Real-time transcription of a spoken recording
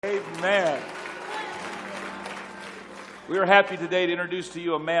Amen. We are happy today to introduce to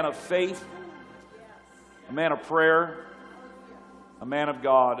you a man of faith, a man of prayer, a man of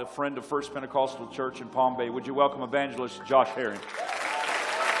God, a friend of First Pentecostal Church in Palm Bay. Would you welcome evangelist Josh Herring?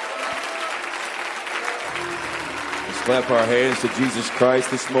 Let's clap our hands to Jesus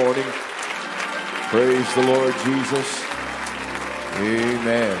Christ this morning. Praise the Lord Jesus.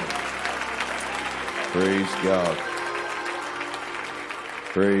 Amen. Praise God.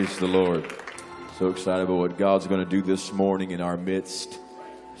 Praise the Lord. So excited about what God's going to do this morning in our midst.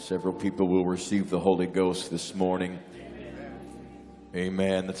 Several people will receive the Holy Ghost this morning.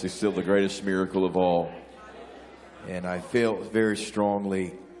 Amen. That's still the greatest miracle of all. And I feel very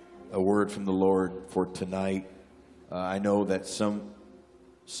strongly a word from the Lord for tonight. I know that some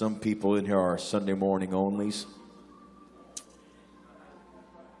people in here are Sunday morning onlys.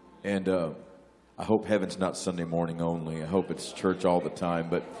 And I hope heaven's not Sunday morning only. I hope it's church all the time.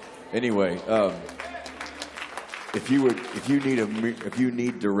 But anyway, if you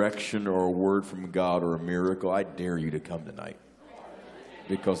need direction or a word from God or a miracle, I dare you to come tonight.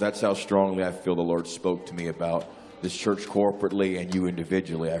 Because that's how strongly I feel the Lord spoke to me about this church corporately and you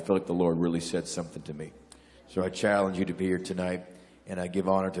individually. I feel like the Lord really said something to me. So I challenge you to be here tonight. And I give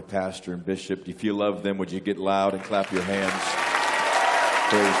honor to Pastor and Bishop. If you love them, would you get loud and clap your hands?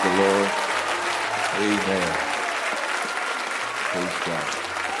 Praise the Lord. Amen. Praise God.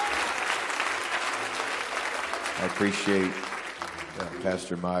 I appreciate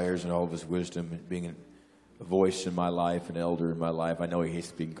Pastor Myers and all of his wisdom and being a voice in my life, an elder in my life. I know he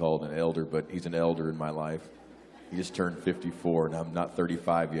hates being called an elder, but he's an elder in my life. He just turned 54, and I'm not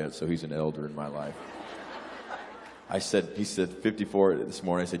 35 yet, so he's an elder in my life. He said 54 this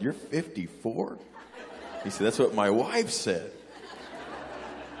morning. I said, "You're 54?" He said, "That's what my wife said."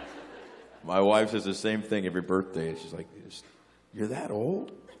 My wife says the same thing every birthday. She's like, "You're that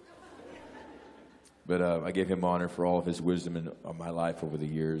old?" But I give him honor for all of his wisdom in my life over the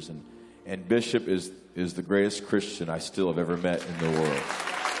years. And Bishop is the greatest Christian I still have ever met in the world.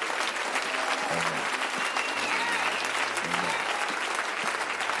 Amen. Amen.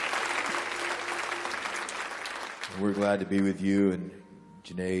 And we're glad to be with you, and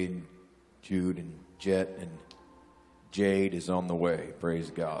Janae and Jude and Jet, and Jade is on the way. Praise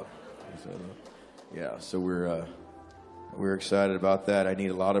God. So we're excited about that. I need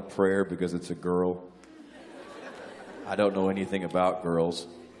a lot of prayer because it's a girl. I don't know anything about girls.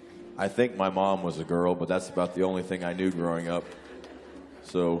 I think my mom was a girl, but that's about the only thing I knew growing up.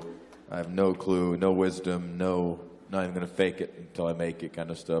 So I have no clue, no wisdom, not even going to fake it until I make it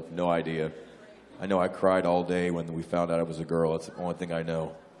kind of stuff. No idea. I know I cried all day when we found out I was a girl. That's the only thing I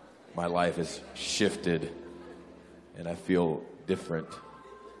know. My life has shifted, and I feel different.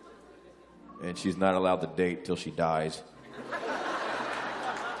 And she's not allowed to date till she dies.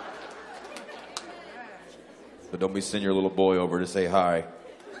 But don't be sending your little boy over to say hi.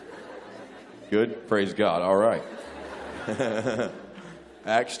 Good? Praise God. All right.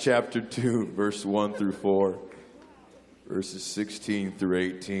 Acts chapter 2, verse 1 through 4. Verses 16 through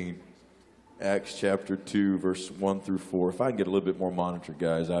 18. Acts chapter 2, verse 1 through 4. If I can get a little bit more monitor,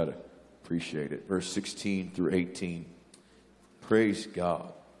 guys, I'd appreciate it. Verse 16 through 18. Praise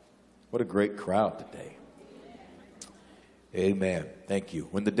God. What a great crowd today. Amen. Thank you.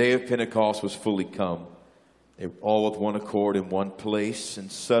 When the day of Pentecost was fully come, they were all with one accord in one place,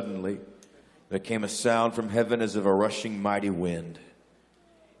 and suddenly there came a sound from heaven as of a rushing mighty wind.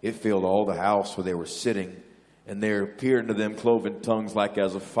 It filled all the house where they were sitting, and there appeared unto them cloven tongues like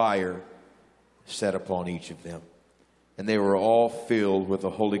as of fire set upon each of them. And they were all filled with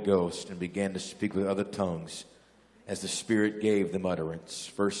the Holy Ghost and began to speak with other tongues as the Spirit gave them utterance.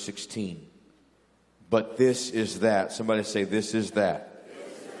 Verse 16. But this is that. Somebody say, this is that.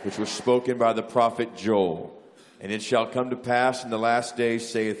 Which was spoken by the prophet Joel. And it shall come to pass in the last days,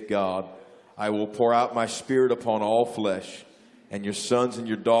 saith God, I will pour out my Spirit upon all flesh. And your sons and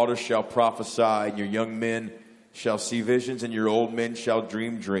your daughters shall prophesy. And your young men shall see visions. And your old men shall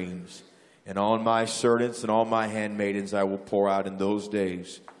dream dreams. And on my servants and on my handmaidens I will pour out in those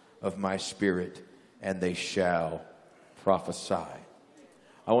days of my Spirit. And they shall prophesy.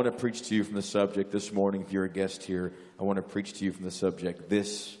 I want to preach to you from the subject this morning. If you're a guest here, I want to preach to you from the subject.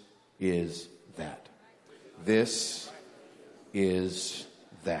 This is that. This is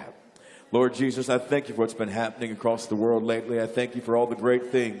that. Lord Jesus, I thank you for what's been happening across the world lately. I thank you for all the great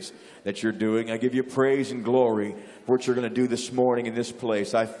things that you're doing. I give you praise and glory for what you're going to do this morning in this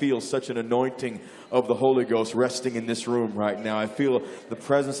place. I feel such an anointing of the Holy Ghost resting in this room right now. I feel the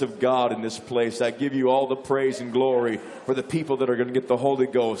presence of God in this place. I give you all the praise and glory for the people that are going to get the Holy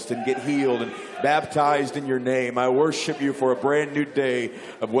Ghost and get healed and baptized in your name. I worship you for a brand new day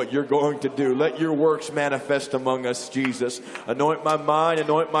of what you're going to do. Let your works manifest among us, Jesus. Anoint my mind,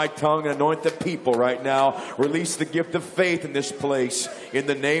 anoint my tongue, and anoint the people right now. Release the gift of faith in this place. In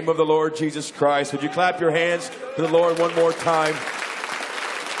the name of the Lord Jesus Christ. Would you clap your hands to the Lord one more time?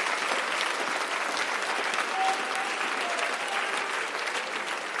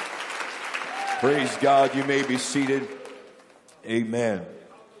 Praise God. You may be seated. Amen.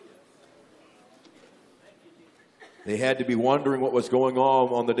 They had to be wondering what was going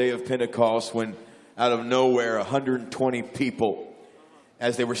on the day of Pentecost when out of nowhere 120 people,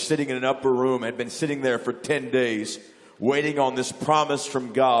 as they were sitting in an upper room, had been sitting there for 10 days waiting on this promise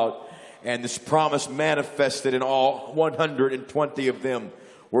from God. And this promise manifested, and all 120 of them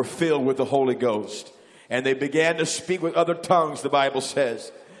were filled with the Holy Ghost. And they began to speak with other tongues, the Bible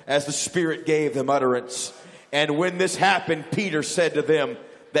says, as the Spirit gave them utterance. And when this happened, Peter said to them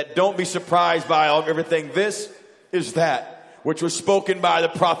that don't be surprised by everything. This is that which was spoken by the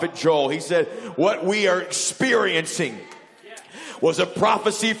prophet Joel. He said, what we are experiencing was a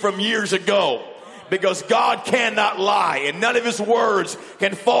prophecy from years ago. Because God cannot lie, and none of his words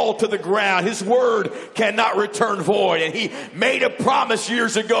can fall to the ground. His word cannot return void. And he made a promise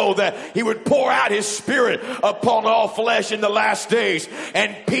years ago that he would pour out his Spirit upon all flesh in the last days.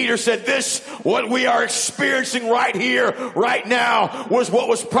 And Peter said, this, what we are experiencing right here, right now, was what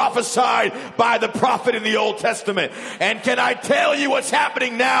was prophesied by the prophet in the Old Testament. And can I tell you what's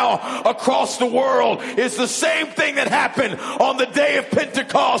happening now across the world is the same thing that happened on the day of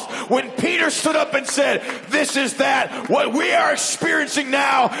Pentecost when Peter stood up and said, this is that. What we are experiencing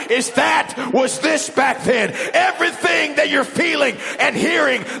now is that was this back then. Everything that you're feeling and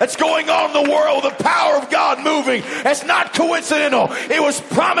hearing that's going on in the world, the power of God moving, it's not coincidental. It was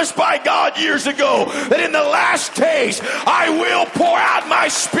promised by God years ago that in the last days I will pour out my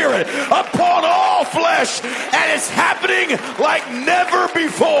Spirit upon all flesh, and it's happening like never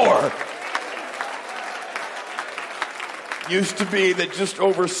before. Used to be that just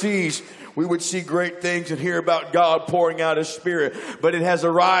overseas we would see great things and hear about God pouring out his Spirit. But it has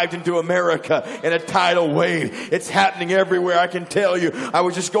arrived into America in a tidal wave. It's happening everywhere, I can tell you. I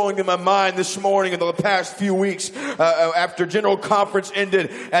was just going through my mind this morning in the past few weeks after General Conference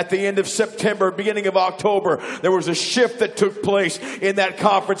ended at the end of September, beginning of October. There was a shift that took place in that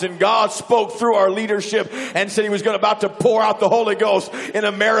conference, and God spoke through our leadership and said he was about to pour out the Holy Ghost in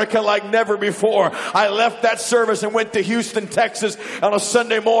America like never before. I left that service and went to Houston, Texas on a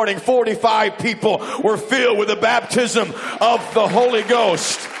Sunday morning. 45 people were filled with the baptism of the Holy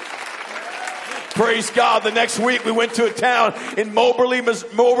Ghost. Praise God. The next week we went to a town in Moberly,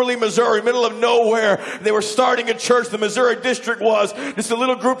 Missouri, middle of nowhere. They were starting a church. The Missouri district was just a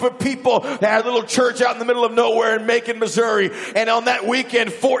little group of people that had a little church out in the middle of nowhere in Macon, Missouri. And on that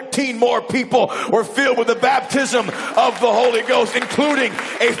weekend, 14 more people were filled with the baptism of the Holy Ghost, including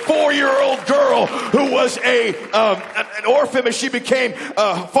a 4-year-old girl who was an orphan, as she became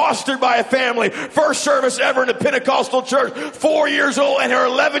fostered by a family. First service ever in a Pentecostal church. 4 years old, and her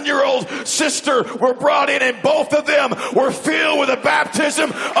 11-year-old sister were brought in, and both of them were filled with the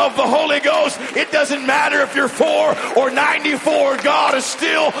baptism of the Holy Ghost. It doesn't matter if you're 4 or 94, God is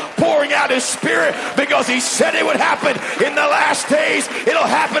still pouring out his Spirit because he said it would happen in the last days. It'll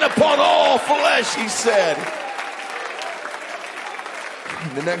happen upon all flesh, he said.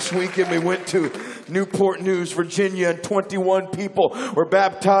 The next weekend we went to Newport News, Virginia, and 21 people were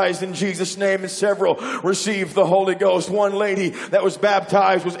baptized in Jesus' name, and several received the Holy Ghost. One lady that was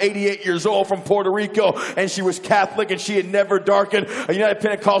baptized was 88 years old from Puerto Rico, and she was Catholic, and she had never darkened a United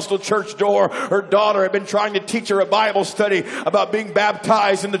Pentecostal church door. Her daughter had been trying to teach her a Bible study about being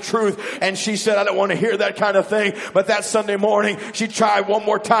baptized in the truth, and she said, I don't want to hear that kind of thing. But that Sunday morning, she tried one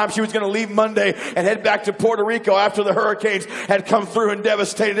more time. She was going to leave Monday and head back to Puerto Rico after the hurricanes had come through and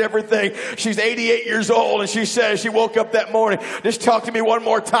devastated everything. She's 88 years old, and she said, she woke up that morning, just talk to me one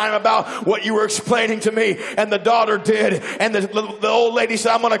more time about what you were explaining to me. And the daughter did, and the old lady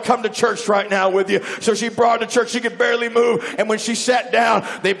said, I'm going to come to church right now with you. So she brought her to church. She could barely move, and when she sat down,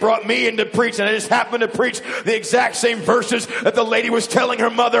 they brought me in to preach, and I just happened to preach the exact same verses that the lady was telling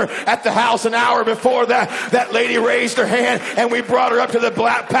her mother at the house an hour before that. That lady raised her hand, and we brought her up to the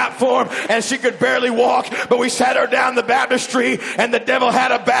black platform, and she could barely walk, but we sat her down the baptistry, and the devil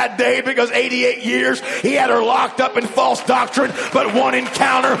had a bad day because 88 8 years. He had her locked up in false doctrine, but one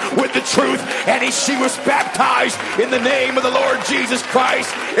encounter with the truth, and she was baptized in the name of the Lord Jesus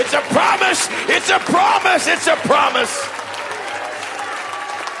Christ. It's a promise. It's a promise. It's a promise.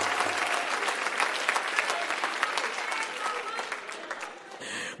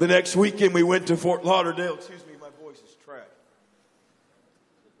 The next weekend we went to Fort Lauderdale. Excuse me, my voice is trash.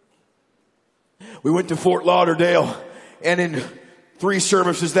 We went to Fort Lauderdale, and in 3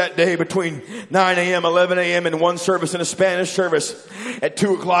 services that day between 9 a.m., 11 a.m., and 1 service and a Spanish service. At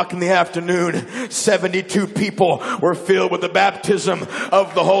 2 o'clock in the afternoon, 72 people were filled with the baptism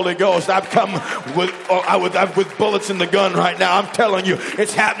of the Holy Ghost. I've come with bullets in the gun right now. I'm telling you,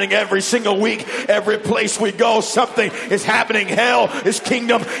 it's happening every single week. Every place we go, something is happening. Hell, His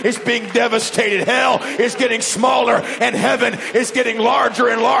kingdom is being devastated. Hell is getting smaller, and heaven is getting larger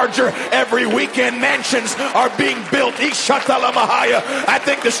and larger. Every weekend, mansions are being built. I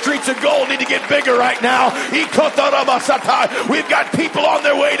think the streets of gold need to get bigger right now. We've got people on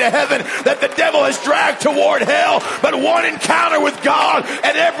their way to heaven that the devil has dragged toward hell, but one encounter with God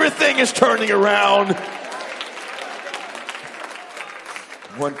and everything is turning around.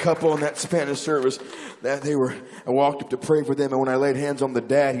 One couple in that Spanish service, I walked up to pray for them, and when I laid hands on the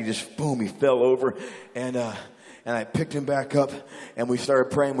dad, he fell over, and I picked him back up, and we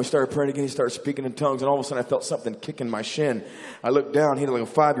started praying. We started praying again. He started speaking in tongues, and all of a sudden I felt something kicking my shin. I looked down. He looked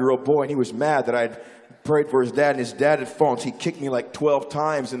like a 5-year-old boy, and he was mad that I had prayed for his dad, and his dad had fallen. So he kicked me like 12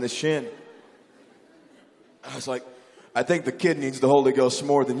 times in the shin. I was like, I think the kid needs the Holy Ghost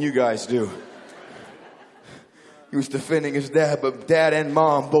more than you guys do. He was defending his dad, but dad and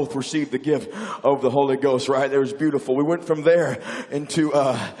mom both received the gift of the Holy Ghost, right? It was beautiful. We went from there into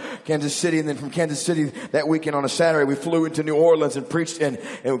Kansas City, and then from Kansas City that weekend on a Saturday, we flew into New Orleans and preached in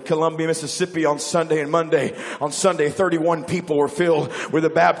Columbia, Mississippi on Sunday and Monday. On Sunday, 31 people were filled with the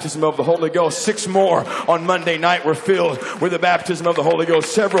baptism of the Holy Ghost. 6 more on Monday night were filled with the baptism of the Holy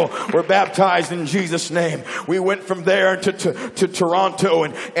Ghost. Several were baptized in Jesus' name. We went from there to Toronto,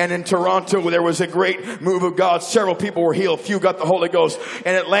 and in Toronto there was a great move of God. Several people were healed. Few got the Holy Ghost.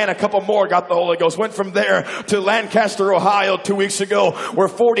 In Atlanta, a couple more got the Holy Ghost. Went from there to Lancaster, Ohio 2 weeks ago, where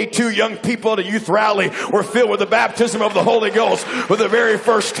 42 young people at a youth rally were filled with the baptism of the Holy Ghost for the very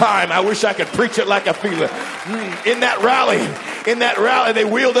first time. I wish I could preach it like I feel it. In that rally, they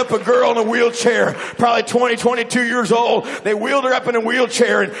wheeled up a girl in a wheelchair, probably 20, 22 years old. They wheeled her up in a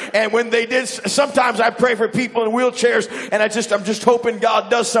wheelchair, and when they did, sometimes I pray for people in wheelchairs, and I'm just hoping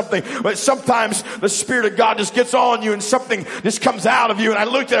God does something. But sometimes the Spirit of God just gets on you, and something just comes out of you. And I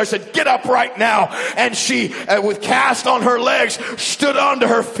looked at her, I said, "Get up right now." And she, with cast on her legs, stood onto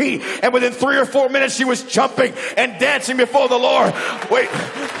her feet. And within 3 or 4 minutes, she was jumping and dancing before the Lord. Wait.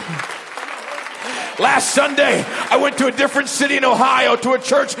 Last Sunday, I went to a different city in Ohio to a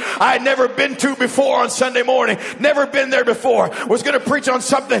church I had never been to before on Sunday morning. Never been there before. Was going to preach on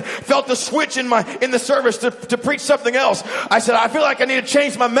something. Felt the switch in the service to preach something else. I said, I feel like I need to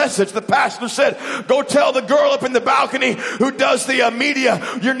change my message. The pastor said, go tell the girl up in the balcony who does the media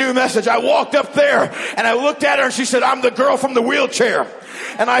your new message. I walked up there and I looked at her and she said, I'm the girl from the wheelchair.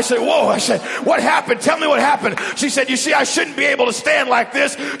 And I said, whoa. I said, what happened? Tell me what happened. She said, you see, I shouldn't be able to stand like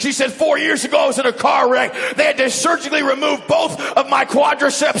this. She said, 4 years ago, I was in a car wreck. They had to surgically remove both of my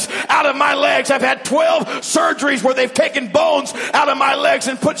quadriceps out of my legs. I've had 12 surgeries where they've taken bones out of my legs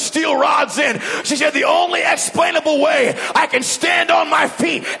and put steel rods in. She said, the only explainable way I can stand on my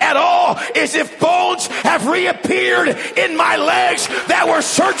feet at all is if bones have reappeared in my legs that were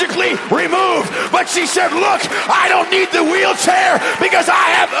surgically removed. But she said, look, I don't need the wheelchair because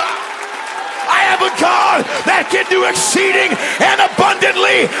I have a God that can do exceeding and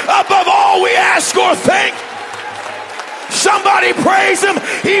abundantly above all we ask or think. Somebody praise Him.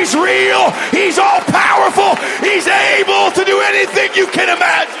 He's real. He's all powerful. He's able to do anything you can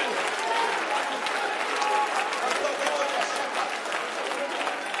imagine.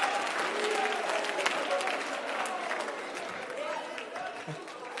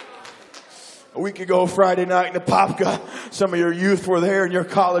 A week ago, Friday night in Apopka, some of your youth were there and your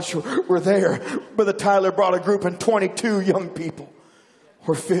college were there. Brother Tyler brought a group and 22 young people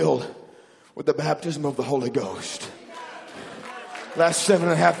were filled with the baptism of the Holy Ghost. Last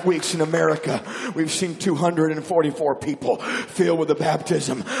 7.5 weeks in America, we've seen 244 people filled with the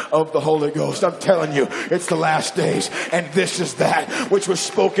baptism of the Holy Ghost. I'm telling you, it's the last days. And this is that which was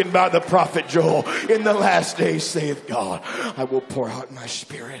spoken by the prophet Joel. In the last days, saith God, I will pour out my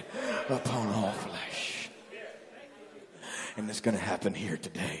Spirit upon all flesh. And it's going to happen here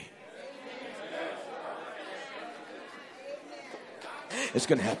today. It's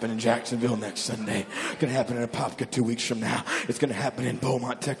going to happen in Jacksonville next Sunday. It's going to happen in Apopka 2 weeks from now. It's going to happen in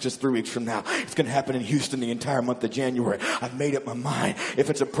Beaumont, Texas 3 weeks from now. It's going to happen in Houston the entire month of January. I've made up my mind. If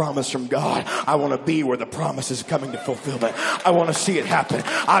it's a promise from God, I want to be where the promise is coming to fulfillment. I want to see it happen.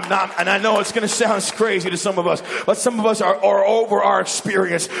 I'm not, and I know it's going to sound crazy to some of us, but some of us are over our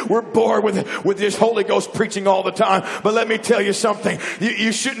experience. We're bored with this Holy Ghost preaching all the time. But let me tell you something.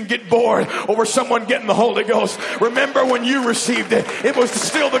 You shouldn't get bored over someone getting the Holy Ghost. Remember when you received it, it was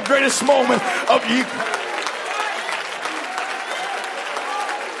still the greatest moment of you.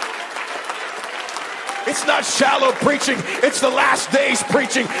 It's not shallow preaching. It's the last days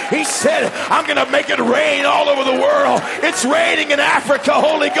preaching. He said, I'm going to make it rain all over the world. It's raining in Africa,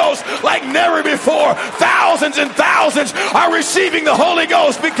 Holy Ghost, like never before. Thousands and thousands are receiving the Holy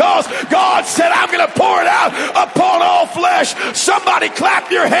Ghost because God said, I'm going to pour it out upon all flesh. Somebody clap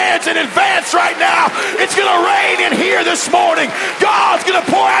your hands in advance right now. It's going to rain in here this morning. God's going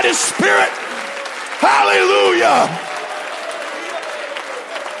to pour out His Spirit. Hallelujah.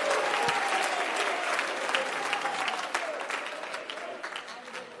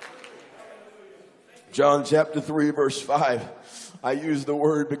 John chapter 3 verse 5. I use the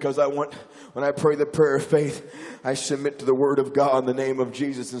word because when I pray the prayer of faith, I submit to the word of God in the name of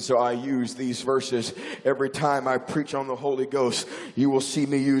Jesus. And so I use these verses every time I preach on the Holy Ghost. You will see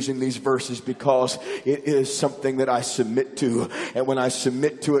me using these verses because it is something that I submit to. And when I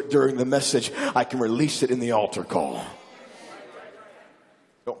submit to it during the message, I can release it in the altar call.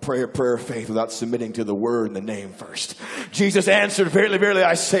 Don't pray a prayer of faith without submitting to the word and the name first. Jesus answered, verily, verily,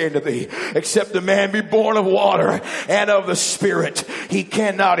 I say unto thee, except a man be born of water and of the Spirit, he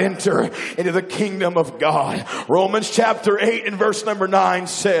cannot enter into the kingdom of God. Romans chapter 8 and verse number 9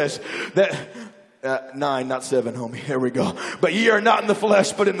 says that... 9, not 7, homie. Here we go. But ye are not in the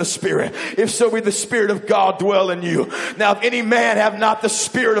flesh, but in the Spirit. If so be the Spirit of God dwell in you. Now, if any man have not the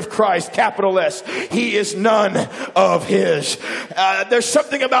Spirit of Christ, capital S, he is none of his. There's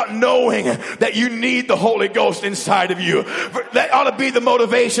something about knowing that you need the Holy Ghost inside of you. That ought to be the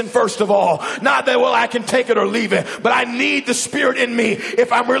motivation, first of all. Not that, well, I can take it or leave it, but I need the Spirit in me.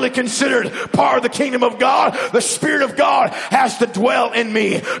 If I'm really considered part of the kingdom of God, the Spirit of God has to dwell in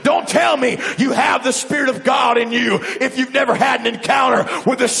me. Don't tell me you have the Spirit of God in you if you've never had an encounter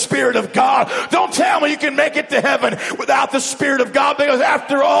with the Spirit of God. Don't tell me you can make it to heaven without the Spirit of God, because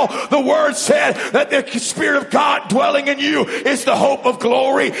after all, the Word said that the Spirit of God dwelling in you is the hope of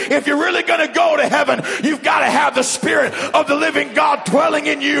glory. If you're really going to go to heaven, you've got to have the Spirit of the living God dwelling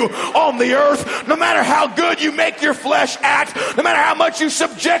in you on the earth. No matter how good you make your flesh act, no matter how much you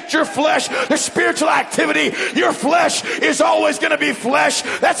subject your flesh to spiritual activity, your flesh is always going to be flesh.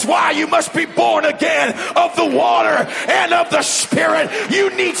 That's why you must be born again of the water and of the Spirit.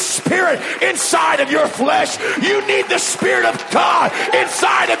 You need Spirit inside of your flesh. You need the Spirit of God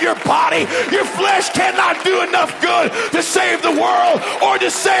inside of your body. Your flesh cannot do enough good to save the world or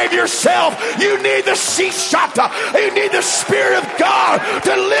to save yourself. You need the Shishata. You need the Spirit of God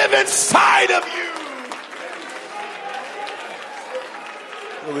to live inside of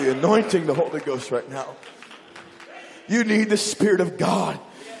you. Really anointing the Holy Ghost right now. You need the Spirit of God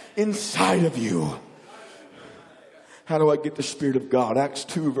inside of you. How do I get the Spirit of God? Acts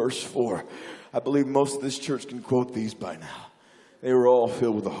 2 verse 4. I believe most of this church can quote these by now. They were all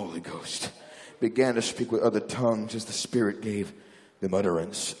filled with the Holy Ghost. Began to speak with other tongues as the Spirit gave them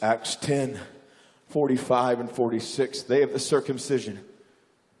utterance. Acts 10, 45 and 46. They of the circumcision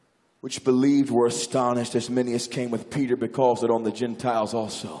which believed were astonished, as many as came with Peter, because that on the Gentiles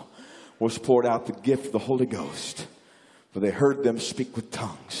also was poured out the gift of the Holy Ghost. For they heard them speak with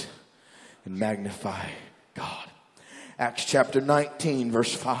tongues and magnify God. Acts chapter 19,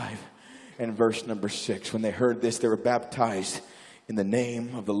 verse 5 and verse number 6. When they heard this, they were baptized in the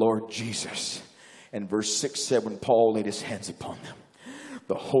name of the Lord Jesus. And verse 6 said, when Paul laid his hands upon them,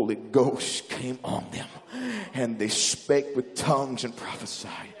 the Holy Ghost came on them, and they spake with tongues and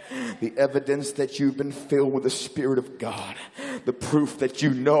prophesied. The evidence that you've been filled with the Spirit of God, the proof that you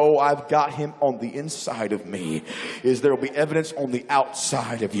know I've got Him on the inside of me, is there will be evidence on the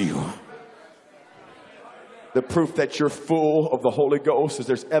outside of you. The proof that you're full of the Holy Ghost is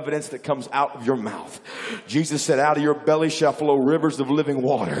there's evidence that comes out of your mouth. Jesus said, out of your belly shall flow rivers of living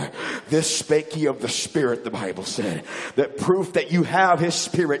water. This spake he of the Spirit, the Bible said. That proof that you have His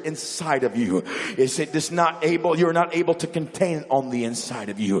Spirit inside of you is you're not able to contain it on the inside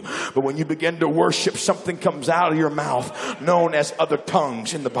of you. But when you begin to worship, something comes out of your mouth known as other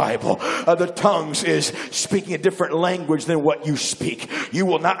tongues in the Bible. Other tongues is speaking a different language than what you speak. You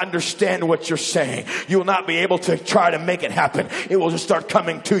will not understand what you're saying. You will not be able to try to make it happen. It will just start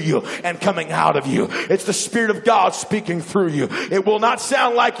coming to you and coming out of you. It's the Spirit of God speaking through you. It will not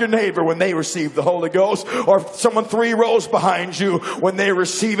sound like your neighbor when they receive the Holy Ghost, or someone 3 rows behind you when they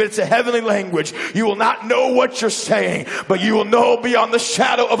receive it. It's a heavenly language. You will not know what you're saying, but you will know beyond the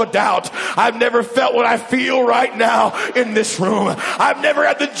shadow of a doubt. I've never felt what I feel right now in this room. I've never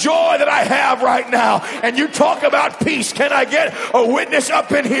had the joy that I have right now. And you talk about peace. Can I get a witness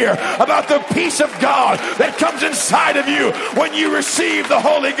up in here about the peace of God that comes inside of you when you receive the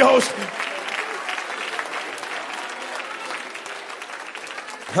Holy Ghost?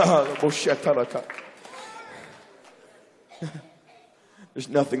 There's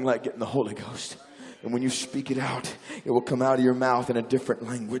nothing like getting the Holy Ghost. And when you speak it out, it will come out of your mouth in a different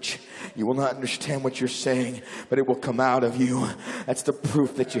language. You will not understand what you're saying, but it will come out of you. That's the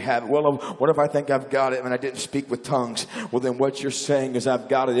proof that you have it. Well, what if I think I've got it and I didn't speak with tongues? Well, then what you're saying is I've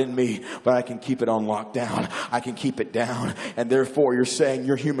got it in me, but I can keep it on lockdown. I can keep it down. And therefore you're saying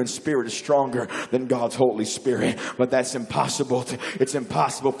your human spirit is stronger than God's Holy Spirit. But that's impossible. It's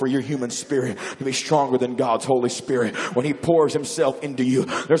impossible for your human spirit to be stronger than God's Holy Spirit. When He pours Himself into you,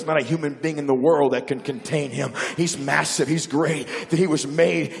 there's not a human being in the world that can contain Him. He's massive. He's great. That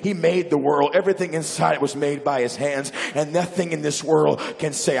He made the world. Everything inside it was made by His hands. And nothing in this world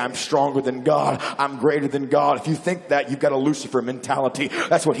can say, I'm stronger than God. I'm greater than God. If you think that, you've got a Lucifer mentality.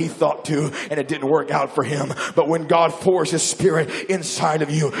 That's what he thought too. And it didn't work out for him. But when God pours His Spirit inside of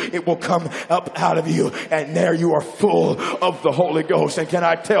you, it will come up out of you. And there you are full of the Holy Ghost. And can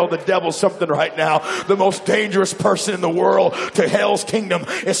I tell the devil something right now? The most dangerous person in the world to hell's kingdom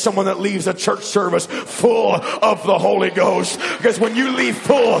is someone that leaves a church service full of the Holy Ghost. Because when you leave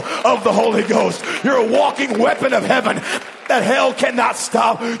full of the Holy Ghost, you're a walking weapon of heaven that hell cannot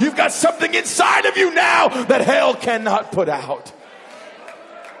stop. You've got something inside of you now that hell cannot put out.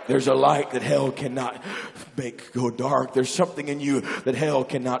 There's a light that hell cannot make go dark. There's something in you that hell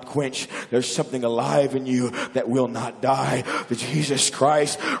cannot quench. There's something alive in you that will not die. That Jesus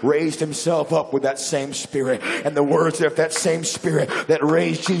Christ raised Himself up with that same Spirit. And the words there, if that same Spirit that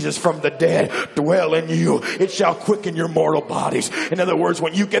raised Jesus from the dead dwell in you, it shall quicken your mortal bodies. In other words,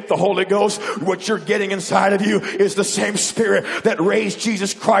 when you get the Holy Ghost, what you're getting inside of you is the same Spirit that raised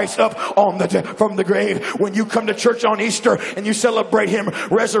Jesus Christ up from the grave. When you come to church on Easter and you celebrate Him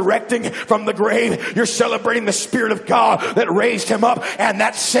resurrecting from the grave, you're celebrating the Spirit of God that raised Him up, and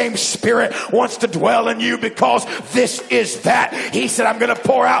that same Spirit wants to dwell in you, because this is that. He said, I'm going to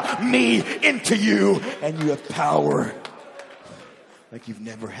pour out me into you, and you have power like you've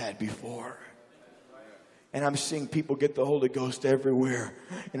never had before. And I'm seeing people get the Holy Ghost everywhere.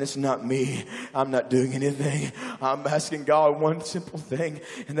 And it's not me. I'm not doing anything. I'm asking God one simple thing,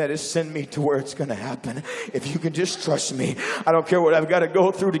 and that is send me to where it's going to happen. If you can just trust me, I don't care what I've got to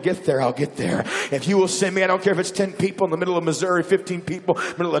go through to get there, I'll get there. If you will send me, I don't care if it's 10 people in the middle of Missouri, 15 people in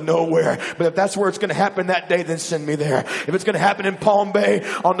the middle of nowhere. But if that's where it's going to happen that day, then send me there. If it's going to happen in Palm Bay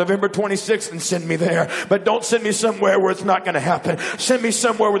on November 26th, then send me there. But don't send me somewhere where it's not going to happen. Send me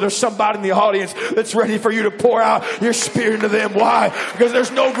somewhere where there's somebody in the audience that's ready for you to pour out your Spirit into them. Why? Because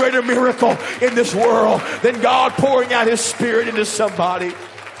there's no greater miracle in this world than God pouring out His Spirit into somebody.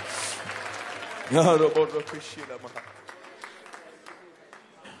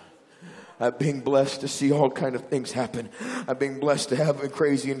 I'm being blessed to see all kind of things happen. I'm being blessed to have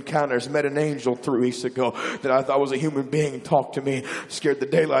crazy encounters. Met an angel 3 weeks ago that I thought was a human being. Talked to me, scared the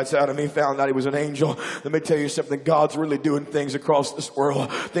daylights out of me, found out he was an angel. Let me tell you something. God's really doing things across this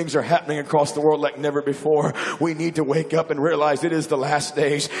world. Things are happening across the world like never before. We need to wake up and realize it is the last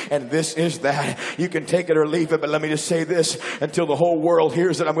days, and this is that. You can take it or leave it, but let me just say this. Until the whole world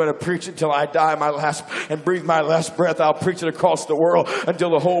hears it, I'm going to preach it until I die and breathe my last breath. I'll preach it across the world until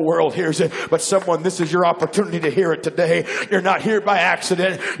the whole world hears it. But someone, this is your opportunity to hear it today. You're not here by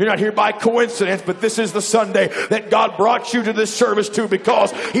accident. You're not here by coincidence, but this is the Sunday that God brought you to this service to,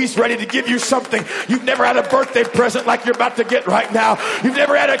 because He's ready to give you something. You've never had a birthday present like you're about to get right now. You've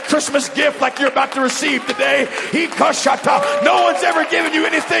never had a Christmas gift like you're about to receive today. No one's ever given you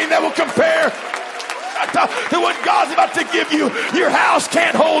anything that will compare to what God's about to give you. Your house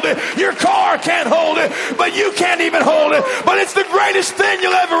can't hold it. Your car can't hold it. But you can't even hold it. But it's the greatest thing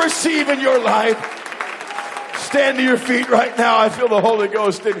you'll ever receive in your life. Stand to your feet right now. I feel the Holy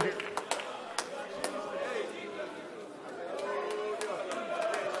Ghost in here.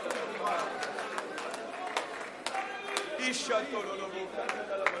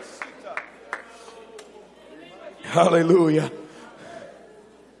 Hallelujah.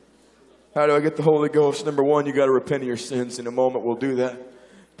 How do I get the Holy Ghost? Number one, you got to repent of your sins. In a moment, we'll do that.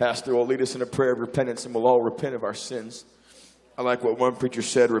 Pastor will lead us in a prayer of repentance, and we'll all repent of our sins. I like what one preacher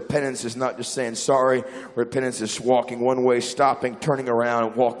said. Repentance is not just saying sorry. Repentance is walking one way, stopping, turning around,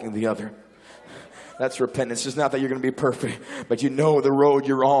 and walking the other. That's repentance. It's not that you're going to be perfect, but you know the road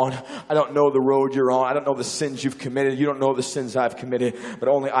you're on. I don't know the road you're on. I don't know the sins you've committed. You don't know the sins I've committed, but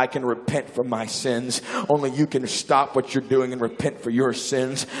only I can repent for my sins. Only you can stop what you're doing and repent for your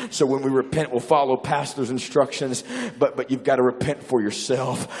sins. So when we repent, we'll follow pastor's instructions, but you've got to repent for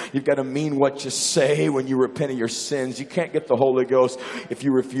yourself. You've got to mean what you say when you repent of your sins. You can't get the Holy Ghost if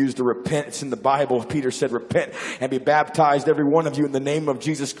you refuse to repent. It's in the Bible. Peter said, repent and be baptized, every one of you, in the name of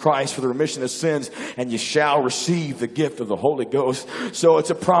Jesus Christ for the remission of sins, and you shall receive the gift of the Holy Ghost. So it's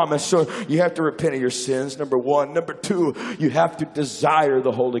a promise. So you have to repent of your sins, number one. Number two, you have to desire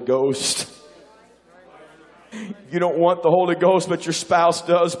the Holy Ghost. You don't want the Holy Ghost, but your spouse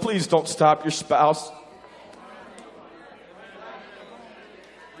does. Please don't stop your spouse.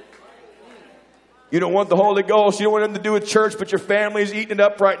 You don't want the Holy Ghost. You don't want them to do with church, but your family is eating it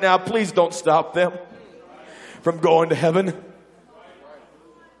up right now. Please don't stop them from going to heaven.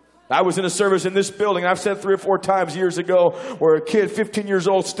 I was in a service in this building, I've said 3 or 4 times years ago, where a kid, 15 years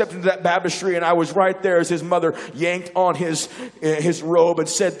old, stepped into that baptistry, and I was right there as his mother yanked on his robe and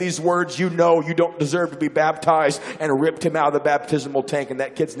said these words, you know you don't deserve to be baptized, and ripped him out of the baptismal tank, and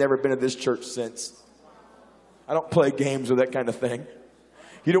that kid's never been to this church since. I don't play games with that kind of thing.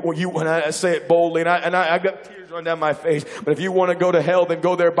 When I say it boldly, and I got tears running down my face, but if you want to go to hell, then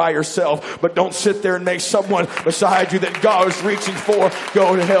go there by yourself. But don't sit there and make someone beside you that God is reaching for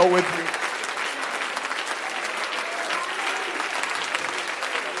go to hell with you.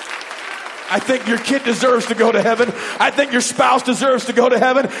 I think your kid deserves to go to heaven. I think your spouse deserves to go to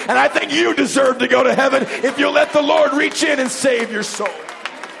heaven. And I think you deserve to go to heaven if you let the Lord reach in and save your soul.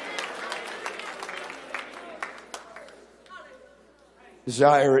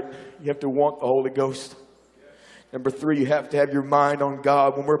 Desire it. You have to want the Holy Ghost. Number 3, you have to have your mind on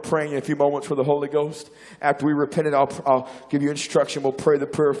God. When we're praying in a few moments for the Holy Ghost, after we repented, I'll give you instruction. We'll pray the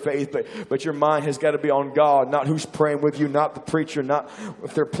prayer of faith. But your mind has got to be on God, not who's praying with you, not the preacher, not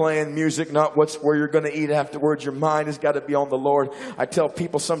if they're playing music, not where you're going to eat afterwards. Your mind has got to be on the Lord. I tell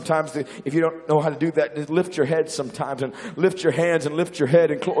people sometimes that if you don't know how to do that, just lift your head sometimes and lift your hands and lift your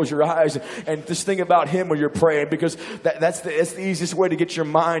head and close your eyes and just think about Him when you're praying, because that's the easiest way to get your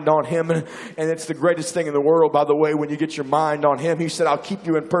mind on Him. And it's the greatest thing in the world, by the way, when you get your mind on Him. He said, I'll keep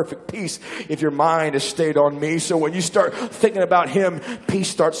you in perfect peace if your mind is stayed on me. So when you start thinking about Him, peace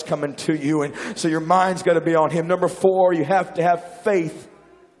starts coming to you. And so your mind's got to be on Him. Number 4, you have to have faith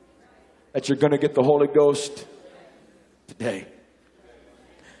that you're going to get the Holy Ghost today.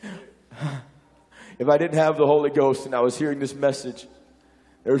 If I didn't have the Holy Ghost and I was hearing this message,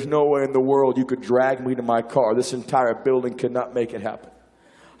 there's no way in the world you could drag me to my car. This entire building could not make it happen.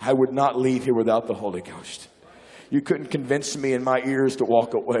 I would not leave here without the Holy Ghost. You couldn't convince me in my ears to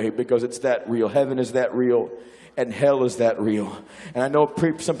walk away, because it's that real. Heaven is that real, and hell is that real. And I know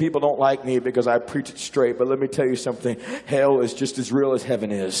some people don't like me because I preach it straight, but let me tell you something. Hell is just as real as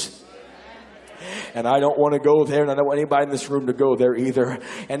heaven is. And I don't want to go there, and I don't want anybody in this room to go there either.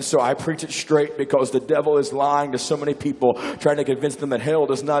 And so I preach it straight, because the devil is lying to so many people, trying to convince them that hell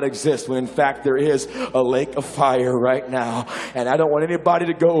does not exist, when in fact there is a lake of fire right now. And I don't want anybody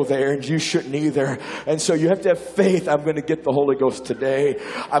to go there, and you shouldn't either. And so you have to have faith. I'm going to get the Holy Ghost today.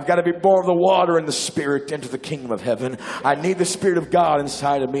 I've got to be born of the water and the Spirit to enter the kingdom of heaven. I need the Spirit of God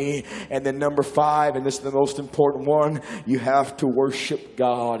inside of me. And then number 5, and this is the most important one, you have to worship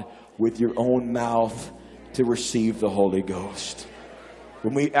God with your own mouth to receive the Holy Ghost.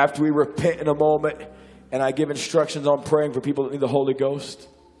 After we repent in a moment, and I give instructions on praying for people that need the Holy Ghost,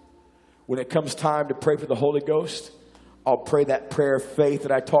 when it comes time to pray for the Holy Ghost, I'll pray that prayer of faith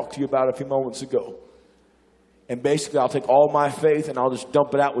that I talked to you about a few moments ago. And basically, I'll take all my faith and I'll just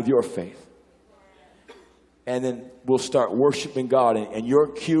dump it out with your faith. And then we'll start worshiping God. And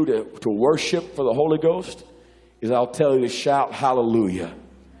your cue to worship for the Holy Ghost is, I'll tell you to shout hallelujah.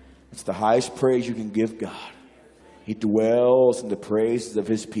 It's the highest praise you can give God. He dwells in the praises of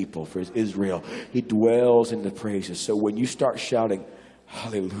His people, for His Israel. He dwells in the praises. So when you start shouting,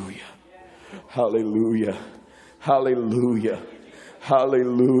 hallelujah, hallelujah, hallelujah,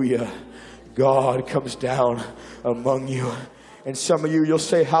 hallelujah, God comes down among you. And some of you, you'll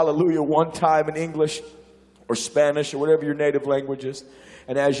say hallelujah one time in English, or Spanish or whatever your native language is.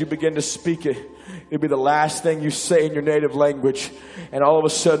 And as you begin to speak it, it'll be the last thing you say in your native language. And all of a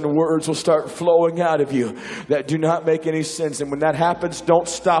sudden words will start flowing out of you that do not make any sense. And when that happens, don't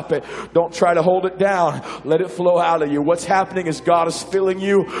stop it. Don't try to hold it down. Let it flow out of you. What's happening is God is filling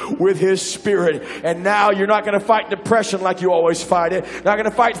you with His Spirit. And now you're not going to fight depression like you always fight it. Not going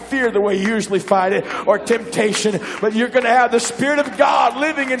to fight fear the way you usually fight it, or temptation. But you're going to have the Spirit of God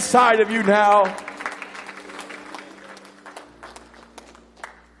living inside of you now.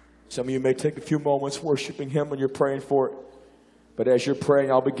 Some of you may take a few moments worshiping Him when you're praying for it. But as you're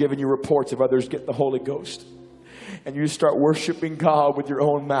praying, I'll be giving you reports of others getting the Holy Ghost. And you start worshiping God with your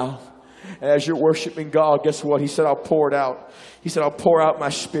own mouth. And as you're worshiping God, guess what? He said, I'll pour it out. He said, I'll pour out my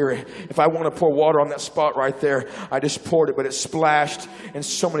Spirit. If I want to pour water on that spot right there, I just poured it, but it splashed in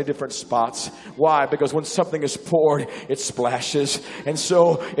so many different spots. Why? Because when something is poured, it splashes. And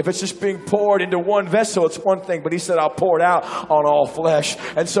so if it's just being poured into one vessel, it's one thing. But He said, I'll pour it out on all flesh.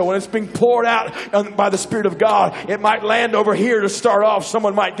 And so when it's being poured out by the Spirit of God, it might land over here to start off.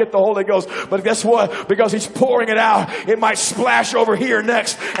 Someone might get the Holy Ghost. But guess what? Because He's pouring it out, it might splash over here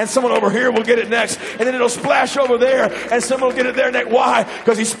next. And someone over here will get it next. And then it'll splash over there. And someone will get it there next. Why?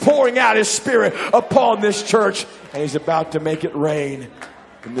 Because He's pouring out His Spirit upon this church. And He's about to make it rain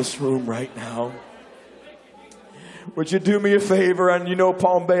in this room right now. Would you do me a favor? And you know,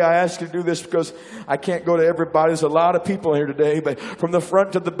 Palm Bay, I ask you to do this because I can't go to everybody. There's a lot of people here today. But from the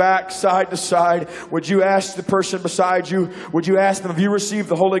front to the back, side to side, would you ask the person beside you, would you ask them, have you received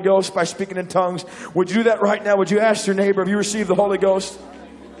the Holy Ghost by speaking in tongues? Would you do that right now? Would you ask your neighbor, have you received the Holy Ghost?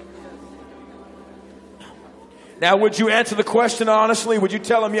 Now, would you answer the question honestly? Would you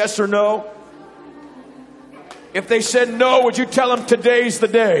tell them yes or no? If they said no, would you tell them today's the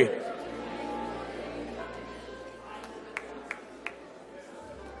day?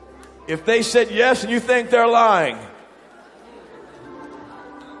 If they said yes and you think they're lying.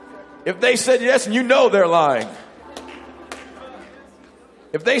 If they said yes and you know they're lying.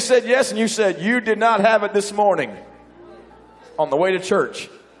 If they said yes and you said you did not have it this morning on the way to church.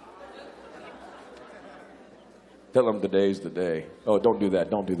 Tell them today's the day. Oh, don't do that.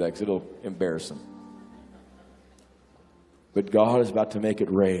 Don't do that because it'll embarrass them. But God is about to make it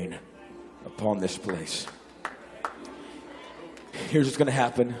rain upon this place. Here's what's going to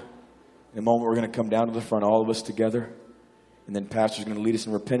happen. In a moment, we're going to come down to the front, all of us together. And then Pastor's going to lead us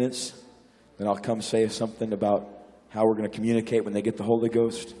in repentance. Then I'll come say something about how we're going to communicate when they get the Holy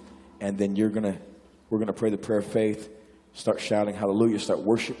Ghost. And then we're going to pray the prayer of faith. Start shouting hallelujah. Start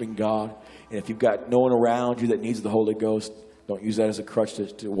worshiping God. And if you've got no one around you that needs the Holy Ghost, don't use that as a crutch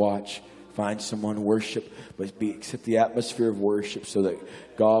to watch. Find someone, worship, but accept the atmosphere of worship so that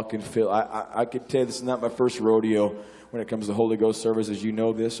God can feel. I could tell you this is not my first rodeo when it comes to Holy Ghost services. You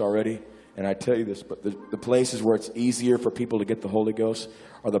know this already, and I tell you this, but the places where it's easier for people to get the Holy Ghost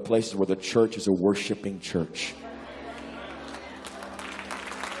are the places where the church is a worshiping church.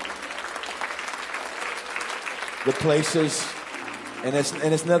 The places, and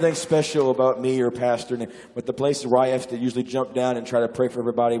it's nothing special about me or pastor, but the places where I have to usually jump down and try to pray for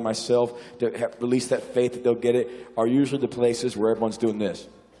everybody myself to release that faith that they'll get it are usually the places where everyone's doing this.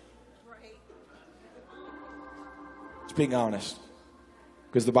 Just being honest.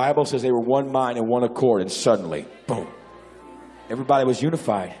 Because the Bible says they were one mind and one accord, and suddenly, boom, everybody was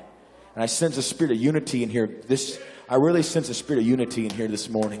unified. And I sense a spirit of unity in here. I really sense a spirit of unity in here this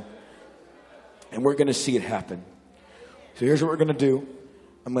morning. And we're going to see it happen. So here's what we're going to do.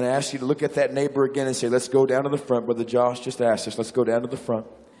 I'm going to ask you to look at that neighbor again and say, let's go down to the front. Brother Josh just asked us, let's go down to the front.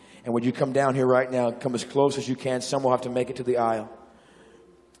 And would you come down here right now? Come as close as you can. Some will have to make it to the aisle.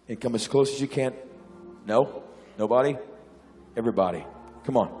 And come as close as you can. No? Nobody? Everybody.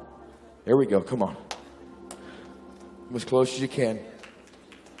 Come on. There we go. Come on. Come as close as you can.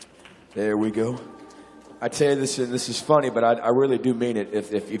 There we go. I tell you this, and this is funny, but I really do mean it.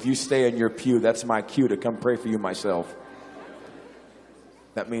 If you stay in your pew, that's my cue to come pray for you myself.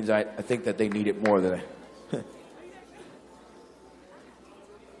 That means I think that they need it more than I.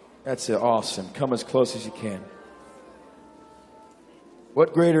 That's awesome. Come as close as you can.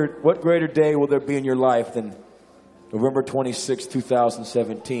 What greater day will there be in your life than November 26,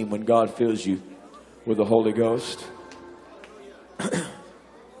 2017, when God fills you with the Holy Ghost?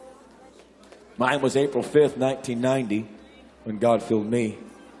 Mine was April 5th, 1990, when God filled me.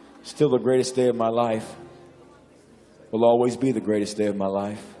 Still the greatest day of my life. Will always be the greatest day of my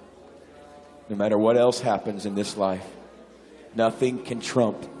life. No matter what else happens in this life, nothing can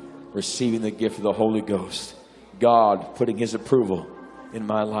trump receiving the gift of the Holy Ghost. God putting His approval in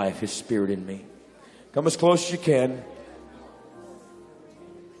my life, His Spirit in me. Come as close as you can.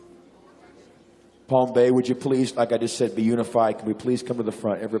 Palm Bay, would you please, like I just said, be unified? Can we please come to the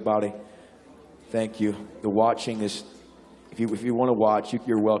front, everybody? Thank you. The watching is, if you want to watch,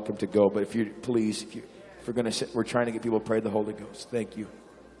 you're welcome to go. But if we're going to sit, we're trying to get people to pray the Holy Ghost. Thank you.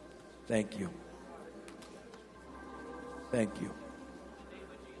 Thank you. Thank you.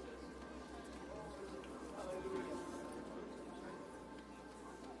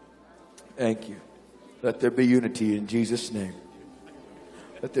 Thank you. Let there be unity in Jesus' name.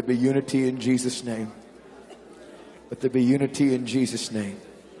 Let there be unity in Jesus' name. Let there be unity in Jesus' name.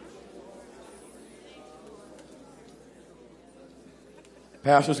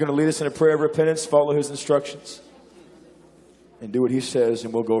 Pastor's going to lead us in a prayer of repentance. Follow his instructions and do what he says,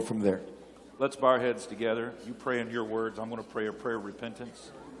 and we'll go from there. Let's bow our heads together. You pray in your words. I'm going to pray a prayer of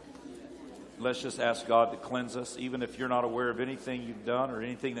repentance. Let's just ask God to cleanse us, even if you're not aware of anything you've done or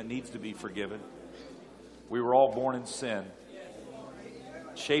anything that needs to be forgiven. We were all born in sin,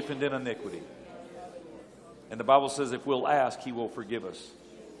 shapen in iniquity. And the Bible says if we'll ask, he will forgive us.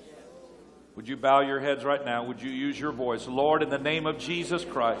 Would you bow your heads right now? Would you use your voice? Lord, in the name of Jesus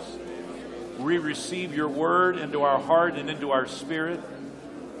Christ, we receive your word into our heart and into our spirit.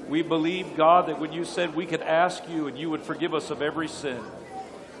 We believe, God, that when you said we could ask you and you would forgive us of every sin,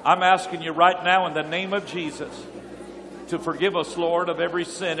 I'm asking you right now in the name of Jesus to forgive us, Lord, of every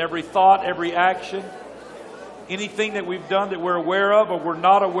sin, every thought, every action, anything that we've done that we're aware of or we're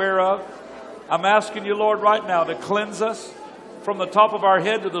not aware of. I'm asking you, Lord, right now to cleanse us from the top of our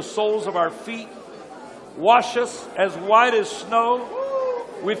head to the soles of our feet. Wash us as white as snow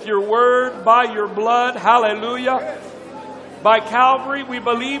with your word, by your blood. Hallelujah. By Calvary, we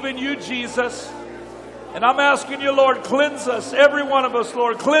believe in you, Jesus. And I'm asking you, Lord, cleanse us, every one of us,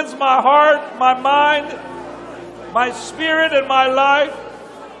 Lord. Cleanse my heart, my mind, my spirit, and my life.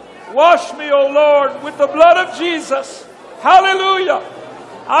 Wash me, O Lord, with the blood of Jesus. Hallelujah.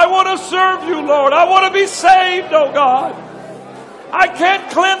 I want to serve you, Lord. I want to be saved, oh God. I can't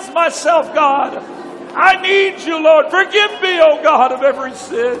cleanse myself, God. I need you, Lord. Forgive me, oh God, of every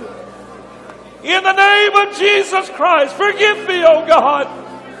sin. In the name of Jesus Christ, forgive me, oh God.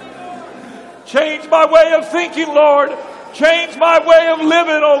 Change my way of thinking, Lord. Change my way of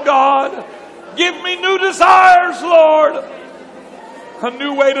living, oh God. Give me new desires, Lord. A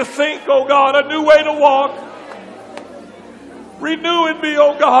new way to think, oh God. A new way to walk. Renew in me,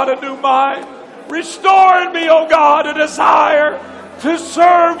 oh God, a new mind. Restore in me, oh God, a desire to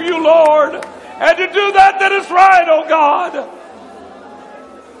serve you, Lord, and to do that is right, oh God.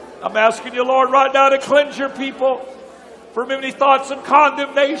 I'm asking you, Lord, right now to cleanse your people from any thoughts of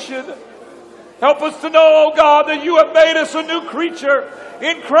condemnation. Help us to know, oh God, that you have made us a new creature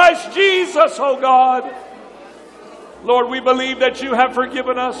in Christ Jesus, oh God. Lord, we believe that you have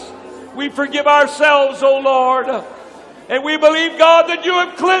forgiven us. We forgive ourselves, oh Lord. And we believe, God, that you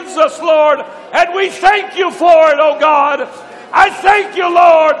have cleansed us, Lord. And we thank you for it, oh God. I thank you,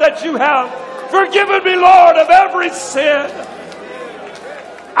 Lord, that you have forgiven me, Lord, of every sin.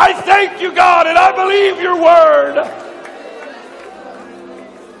 I thank you, God, and I believe your word.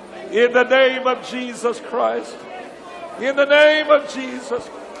 In the name of Jesus Christ. In the name of Jesus.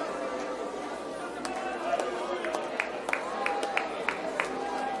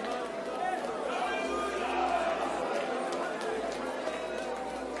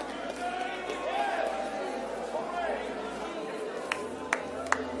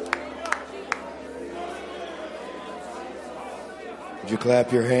 Would you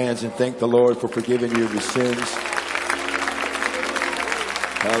clap your hands and thank the Lord for forgiving you of your sins?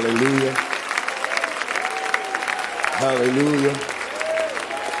 Hallelujah. Hallelujah.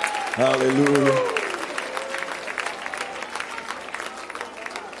 Hallelujah.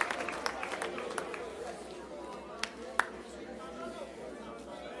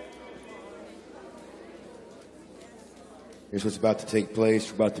 Here's what's about to take place.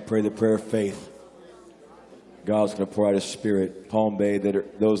 We're about to pray the prayer of faith. God's going to pour out His Spirit. Palm Bay,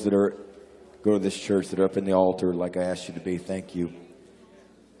 those that are go to this church that are up in the altar, like I asked you to be. Thank you.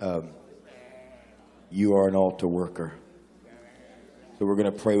 You are an altar worker. So we're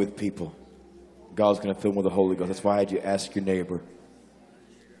going to pray with people. God's going to fill them with the Holy Ghost. That's why I had you ask your neighbor.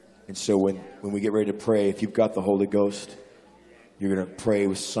 And so when we get ready to pray, if you've got the Holy Ghost, you're going to pray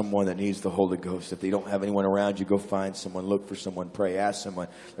with someone that needs the Holy Ghost. If they don't have anyone around you, go find someone, look for someone, pray, ask someone.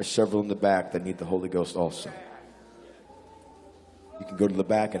 There's several in the back that need the Holy Ghost also. You can go to the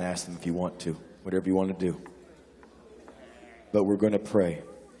back and ask them if you want to, whatever you want to do. But we're going to pray.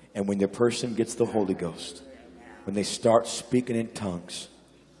 And when the person gets the Holy Ghost, when they start speaking in tongues,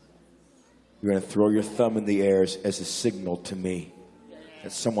 you're going to throw your thumb in the air as a signal to me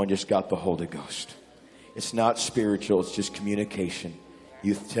that someone just got the Holy Ghost. It's not spiritual, it's just communication.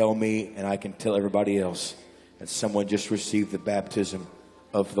 you tell me and I can tell everybody else that someone just received the baptism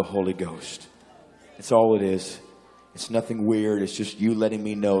of the Holy Ghost. That's all it is. It's nothing weird. It's just you letting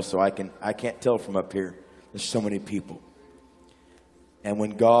me know so I can't tell from up here. There's so many people. And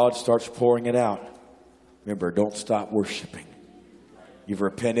when God starts pouring it out, remember, don't stop worshiping. You've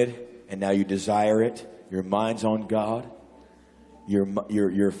repented and now you desire it. Your mind's on God.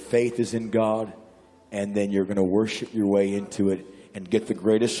 Your faith is in God. And then you're going to worship your way into it and get the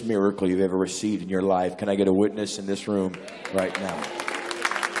greatest miracle you've ever received in your life. Can I get a witness in this room right now?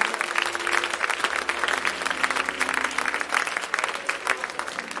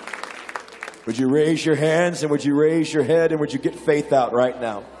 Would you raise your hands and would you raise your head and would you get faith out right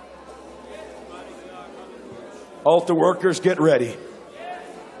now? Altar workers, get ready.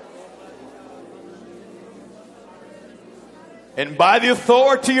 And by the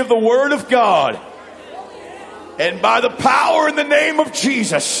authority of the Word of God, and by the power in the name of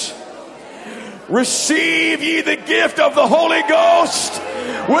Jesus, receive ye the gift of the Holy Ghost.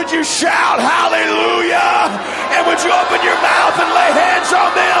 Would you shout hallelujah? And would you open your mouth and lay hands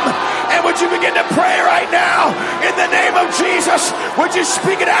on them? And would you begin to pray right now in the name of Jesus? Would you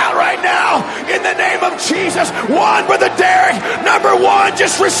speak it out right now in the name of Jesus? One, Brother Derek. Number one,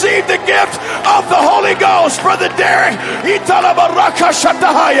 just receive the gift of the Holy Ghost, Brother Derek. In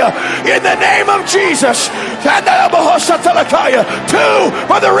the name of Jesus. Two,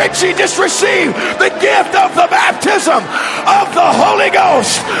 Brother Richie, just receive the gift of the baptism of the Holy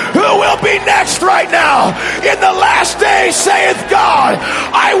Ghost. Who will be next right now? In the last days, saith God,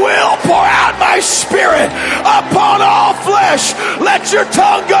 I will pour out my spirit upon all flesh. Let your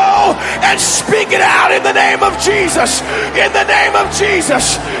tongue go and speak it out in the name of Jesus. In the name of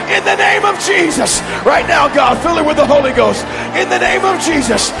Jesus. In the name of Jesus. Right now, God, fill it with the Holy Ghost. In the name of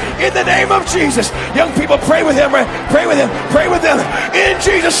Jesus. In the name of Jesus. Young people, pray with him. Pray with him. Pray with him. In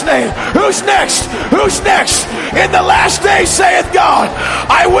Jesus' name. Who's next? Who's next? In the last days, saith God,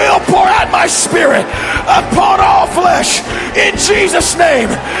 I will pour out my spirit upon all flesh. In Jesus' name.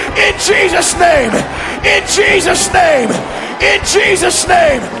 In Jesus' name. In Jesus' name. In Jesus'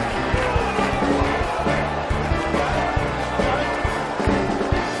 name.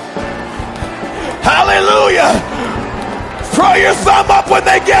 Hallelujah. Throw your thumb up when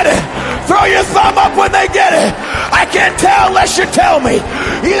they get it. Throw your thumb up when they get it. I can't tell unless you tell me.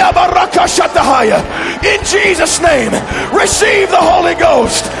 In Jesus' name, receive the Holy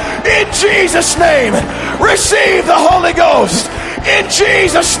Ghost. In Jesus' name, receive the Holy Ghost. In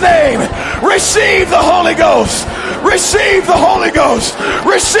Jesus' name, receive the Holy Ghost. Receive the Holy Ghost.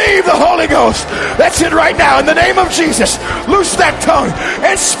 Receive the Holy Ghost. That's it right now. In the name of Jesus, loose that tongue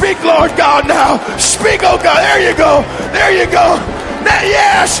and speak, Lord God, now. Speak, oh God. There you go. There you go.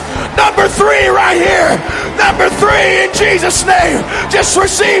 Yes. Number three right here. Number three in Jesus' name. Just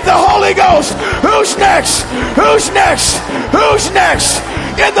receive the Holy Ghost. Who's next? Who's next? Who's next?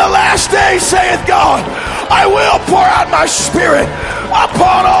 In the last days, saith God, I will pour out my spirit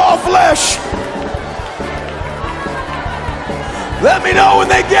upon all flesh. Let me know when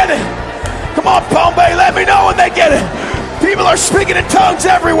they get it. Come on, Palm Bay, let me know when they get it. People are speaking in tongues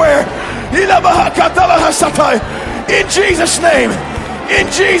everywhere. In Jesus' name. In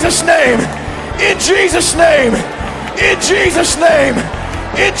Jesus' name. In Jesus' name. In Jesus' name.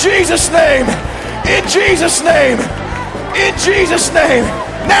 In Jesus' name. In Jesus' name. In Jesus' name.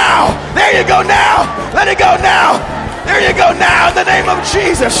 Now. There you go now. Let it go now. There you go now in the name of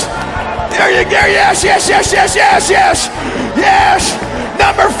Jesus. There you go. Yes, yes, yes, yes, yes, yes. Yes.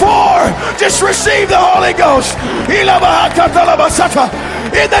 Number four. Just receive the Holy Ghost. In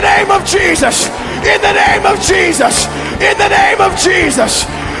the name of Jesus. In the name of Jesus. In the name of Jesus.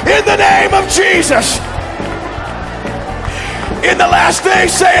 In the name of Jesus. In the last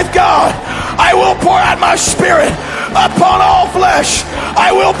days, saith God, I will pour out my spirit upon all flesh.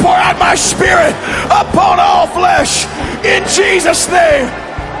 I will pour out my spirit upon all flesh. In Jesus' name.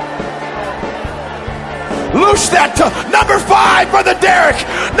 Loose that tongue. Number five, Brother Derek.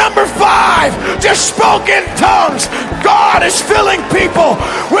 Number five, just spoke in tongues. God is filling people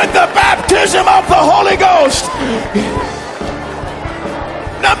with the baptism of the Holy Ghost.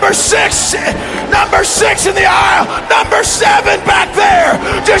 Number six in the aisle. Number seven back there.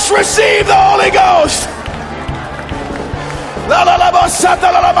 Just receive the Holy Ghost. In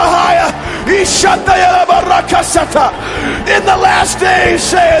the last days,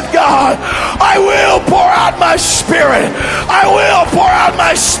 saith God, I will pour out my spirit. I will pour out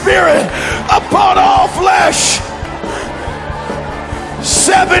my spirit upon all flesh.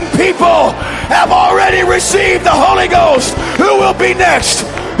 7 people have already received the Holy Ghost. Who will be next?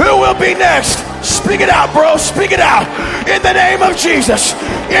 Who will be next? Speak it out, bro. Speak it out. In the name of Jesus.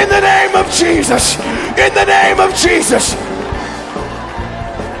 In the name of Jesus. In the name of Jesus.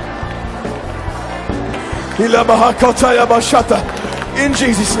 In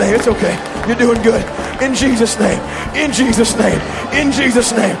Jesus' name. It's okay. You're doing good. In Jesus' name. In Jesus' name. In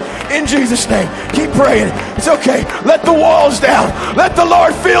Jesus' name. In Jesus' name. Keep praying. It's okay. Let the walls down. Let the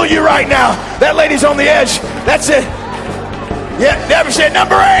Lord feel you right now. That lady's on the edge. That's it. Yeah, never said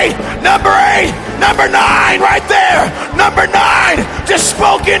number 8. Number 8. Number 9 right there. Number 9 just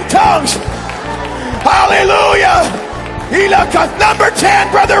spoke in tongues. Hallelujah. Number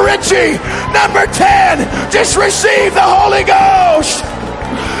 10, Brother Richie. Number 10 just received the Holy Ghost.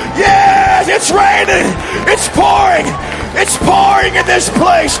 Yes, it's raining. It's pouring. It's pouring in this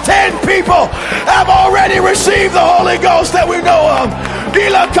place. 10 people have already received the Holy Ghost that we know of.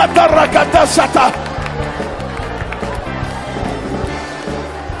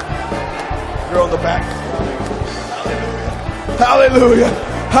 You're on the back. Hallelujah.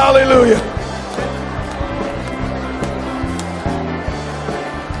 Hallelujah. Hallelujah.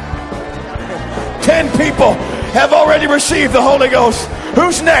 10 people have already received the Holy Ghost.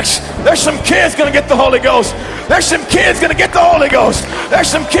 Who's next? There's some kids going to get the Holy Ghost. There's some kids going to get the Holy Ghost. There's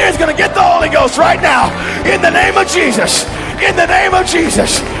some kids going to get the Holy Ghost right now. In the name of Jesus. In the name of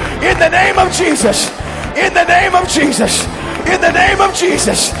Jesus. In the name of Jesus. In the name of Jesus. In the name of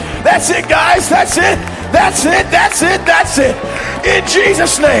Jesus. That's it, guys. That's it. That's it. That's it. That's it. In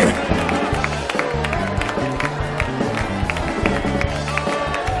Jesus' name.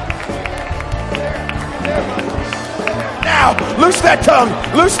 Now, loose that tongue.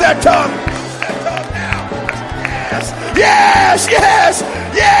 Loose that tongue. Loose that tongue now. Yes. Yes. Yes.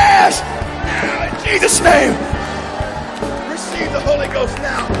 Yes. Now, in Jesus' name. Receive the Holy Ghost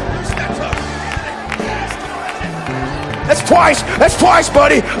now. Loose that tongue. That's twice. That's twice,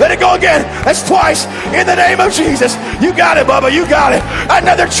 buddy. Let it go again. That's twice. In the name of Jesus. You got it, Bubba. You got it.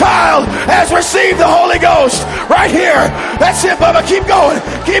 Another child has received the Holy Ghost right here. That's it, Bubba. Keep going.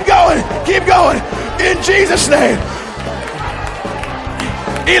 Keep going. Keep going. In Jesus' name.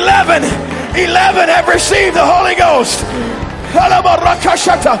 11 have received the Holy Ghost.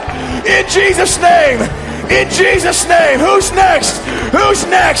 In Jesus' name. In Jesus' name. Who's next? Who's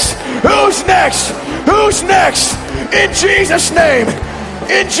next? Who's next? Who's next? In Jesus' name.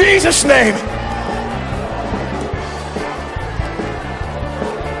 In Jesus' name.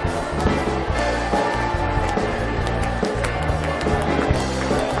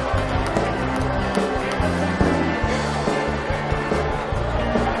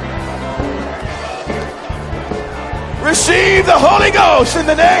 Receive the Holy Ghost in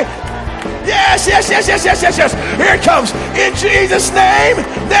the name. Yes, yes, yes, yes, yes, yes, yes. Here it comes. In Jesus' name.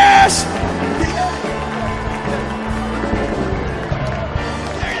 Yes.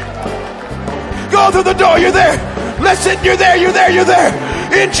 Go through the door. You're there. Listen, you're there. You're there. You're there.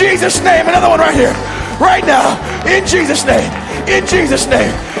 In Jesus' name. Another one right here. Right now. In Jesus' name. In Jesus'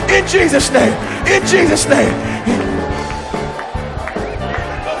 name. In Jesus' name. In Jesus' name.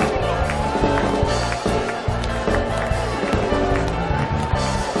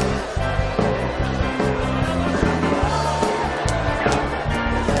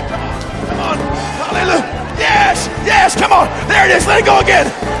 Yes, come on. There it is. Let it go again.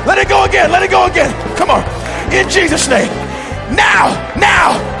 Let it go again. Let it go again. Come on. In Jesus' name. Now,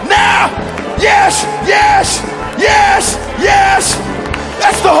 now, now. Yes, yes, yes, yes.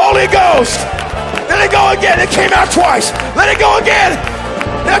 That's the Holy Ghost. Let it go again. It came out twice. Let it go again.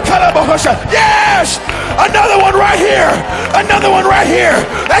 Yes. Another one right here. Another one right here.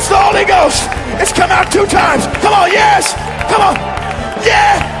 That's the Holy Ghost. It's come out 2 times. Come on. Yes. Come on.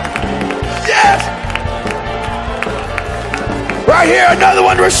 Yeah. Yes. Right here, another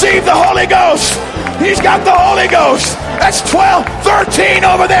one received the Holy Ghost. He's got the Holy Ghost. That's 12, 13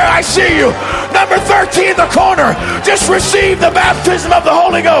 over there. I see you. Number 13 in the corner. Just received the baptism of the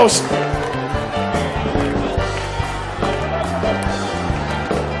Holy Ghost.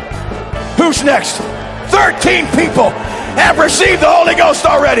 Who's next? 13 people have received the Holy Ghost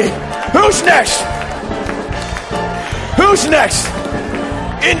already. Who's next? Who's next?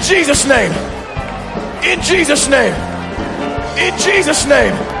 In Jesus' name. In Jesus' name. In Jesus'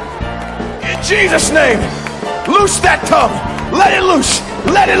 name. In Jesus' name. Loose that tongue. Let it loose.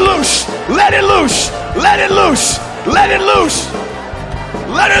 Let it loose. Let it loose. Let it loose. Let it loose.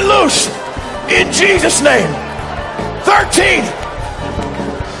 Let it loose. In Jesus' name. 13.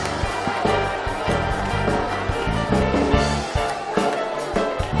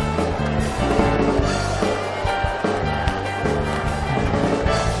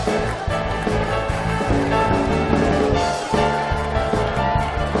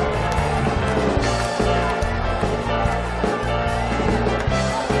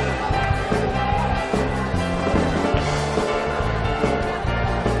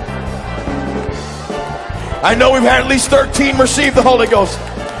 I know we've had at least 13 receive the Holy Ghost.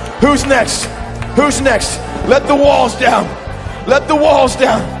 Who's next? Who's next? Let the walls down. Let the walls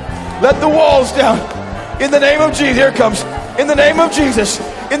down. Let the walls down. In the name of Jesus. Here it comes. In the name of Jesus.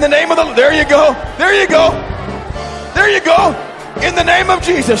 In the name of the... There you go. There you go. There you go. In the name of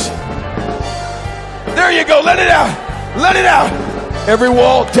Jesus. There you go. Let it out. Let it out. Every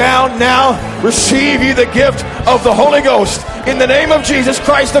wall down now. Receive ye the gift of the Holy Ghost. In the name of Jesus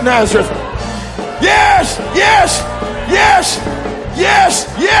Christ of Nazareth. Yes. Yes. Yes. Yes.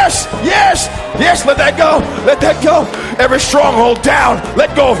 Yes. Yes. Yes. Let that go. Let that go. Every stronghold down.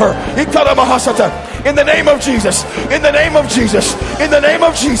 Let go of her. In the name of Jesus. In the name of Jesus. In the name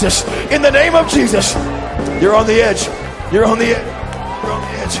of Jesus. In the name of Jesus. You're on the edge. You're on the edge. You're on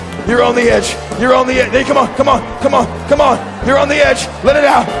the edge. You're on the edge. You're on the edge. Hey, come on. Come on. Come on. Come on. You're on the edge. Let it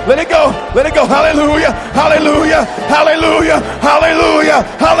out. Let it go. Let it go. Hallelujah. Hallelujah. Hallelujah. Hallelujah.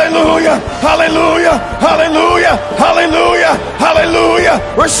 Hallelujah. Hallelujah. Hallelujah. Hallelujah.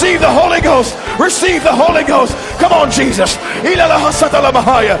 Hallelujah. Receive the Holy Ghost. Receive the Holy Ghost. Come on, Jesus. In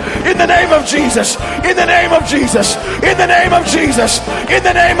the name of Jesus. In the name of Jesus. In the name of Jesus. In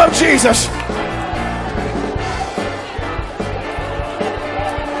the name of Jesus.